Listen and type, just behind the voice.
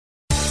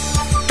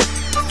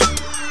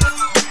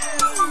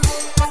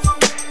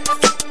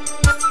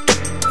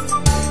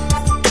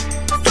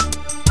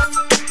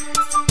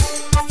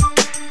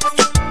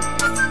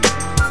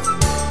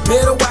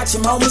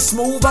homie,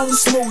 smooth on the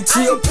smooth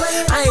tip.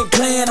 I ain't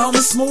playing,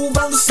 homie, smooth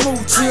on the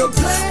smooth tip.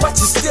 Watch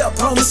your step,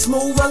 homie,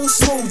 smooth on the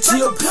smooth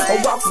tip.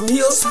 I walk from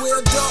here,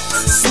 swelled up,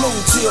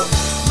 smooth tip.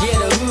 Yeah,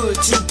 the hood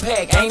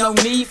 2-pack, ain't no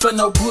need for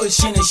no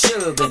pushing and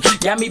shoving.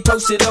 Got me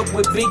posted up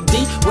with Big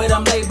D, where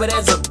I'm labeled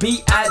as a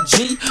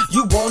B.I.G.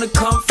 You wanna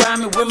come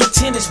find me with my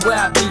tennis where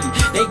I be.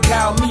 They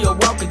call me a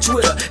walking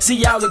Twitter.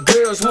 See all the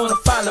girls wanna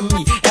follow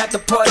me at the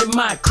party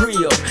my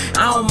crib.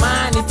 I don't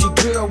mind if your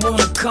girl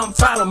wanna come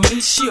follow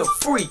me, she a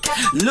freak.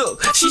 Look,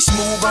 she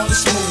smooth on the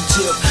smooth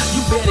tip.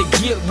 You better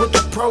get with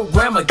the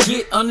program or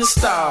get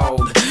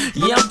uninstalled.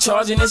 Yeah, I'm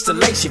charging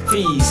installation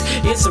fees.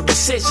 It's a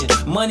recession,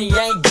 money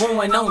ain't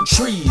growing on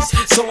trees.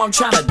 So I'm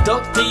tryna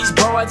duck these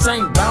broads,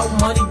 ain't bout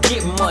money,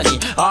 get money.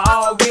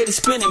 I already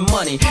spending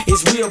money.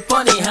 It's real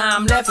funny how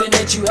I'm laughing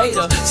at you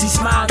hater. See,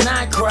 smile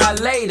now, cry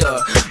later.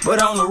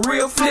 But on the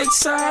real flick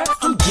side,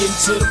 I'm getting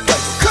to the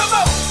paper. Come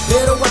on!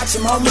 Better watch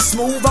him, homie,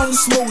 smooth on the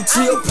smooth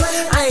tip.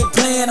 I ain't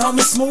playing,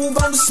 homie, smooth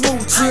on the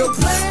smooth tip.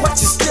 Watch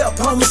your step,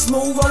 homie,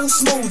 smooth on the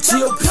smooth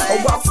tip. I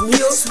walk from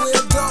here,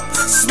 swelled up,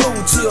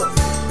 smooth tip.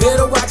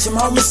 Better watch him,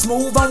 homie,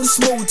 smooth on the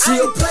smooth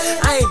tip.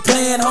 I ain't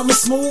playing, homie,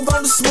 smooth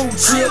on the smooth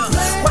tip.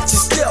 Watch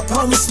your step,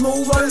 homie,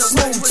 smooth on the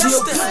smooth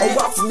tip. I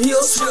walk from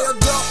here, swelled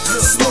up,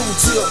 smooth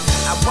tip.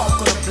 I walk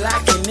on the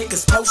block and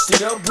niggas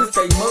posted up with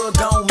they mug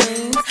on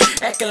me,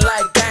 acting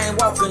like I ain't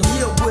walking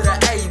here with a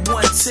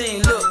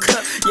A110. Look,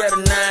 yeah,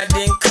 the 9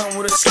 didn't come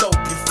with a scope.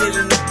 You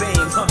feeling the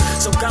beam, huh?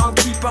 So gon'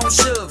 keep on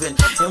shoving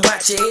and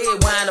watch your head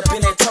wind up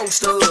in that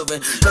toaster oven.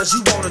 Cause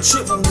you wanna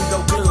trip when we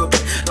go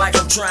clubbing, like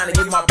I'm trying to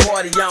get my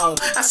party on.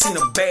 I seen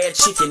a bad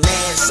chicken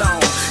ass on.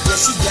 Yeah,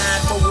 she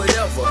dying for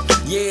whatever.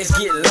 Yeah, it's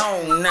getting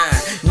long now.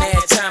 Now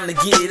it's time to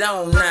get it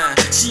on now.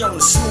 She on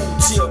the smooth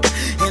tip,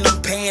 and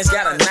them pants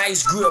got a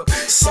nice grip.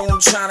 So I'm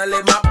trying to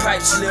let my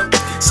pipe slip.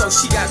 So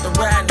she got the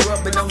riding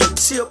rubbing on the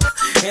tip,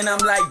 and I'm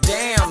like,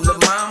 damn,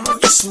 lil' mama,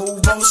 you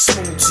smooth on the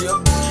smooth tip.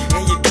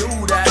 And your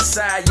dude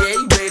outside, yeah,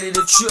 he ready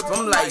to trip.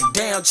 I'm like,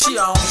 damn, she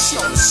on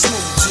the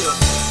smooth tip.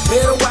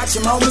 Better watch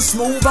him, homie,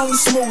 smooth on the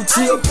smooth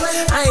tip.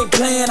 I ain't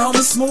playing,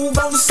 homie, smooth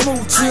on the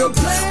smooth tip.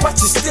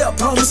 Watch your step,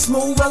 homie,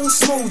 smooth on the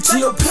smooth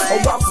tip. I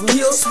walk from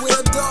here,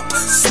 swelled up,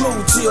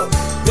 smooth tip.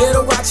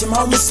 Better watch him,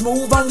 homie,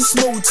 smooth on the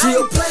smooth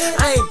tip.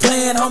 I ain't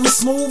playing, homie,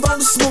 smooth on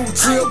the smooth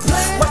tip.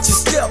 Watch your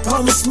step,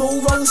 homie,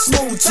 smooth on the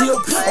smooth tip.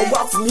 I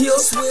walk from here,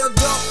 swelled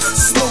up,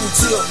 smooth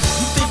tip.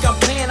 You think I'm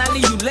playing? I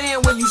leave you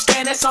laying where you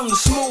stand. That's on the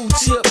smooth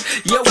tip.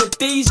 Yeah, with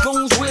these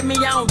goons with me,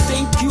 I don't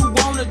think you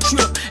wanna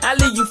trip. I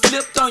leave you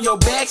flipped on your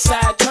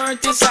backside,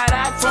 turned inside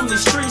out from the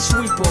street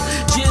sweeper.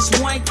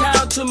 Just one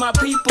call to my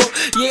people.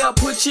 Yeah, I'll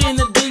put you in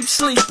a deep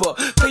sleeper.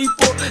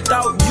 People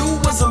thought you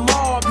was a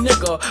mob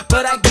nigga,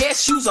 but I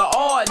guess you's a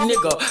odd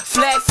nigga.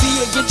 Flat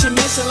fee get you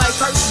missing like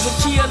verses or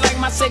kill like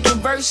my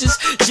second verses.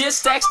 Just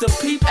stacks the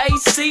peep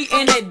AC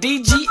in that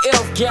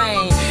DGF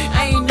game.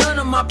 Ain't none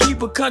of my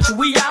people country.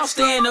 We out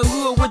stay in the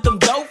hood with them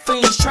dope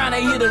fiends trying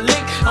to hit a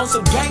lick on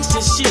some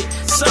gangster shit.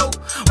 So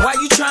why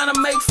you trying to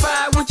make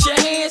fire with your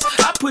hands?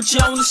 I put you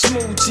on the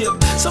smooth tip.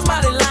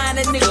 Somebody line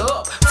that nigga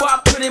up before I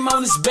put him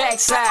on his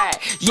backside.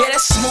 Yeah,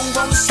 that's smooth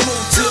on the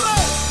smooth tip.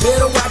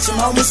 Better watch him,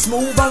 homie,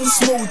 smooth on the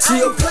smooth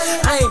tip.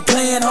 I ain't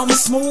playing, homie,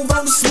 smooth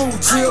on the smooth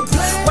tip.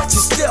 Watch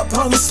your step,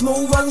 homie,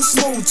 smooth on the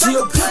smooth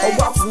tip. I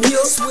walk from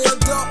here,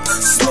 swelled up,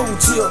 smooth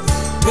tip.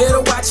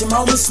 Better watch him,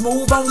 homie,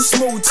 smooth on the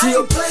smooth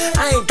tip.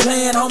 I ain't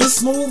playing, homie,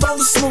 smooth on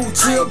the smooth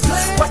tip.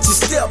 Watch your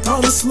step,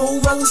 homie,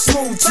 smooth on the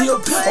smooth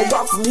tip. I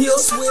walk from here,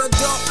 swelled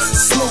up,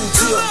 smooth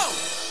tip.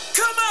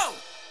 Come on!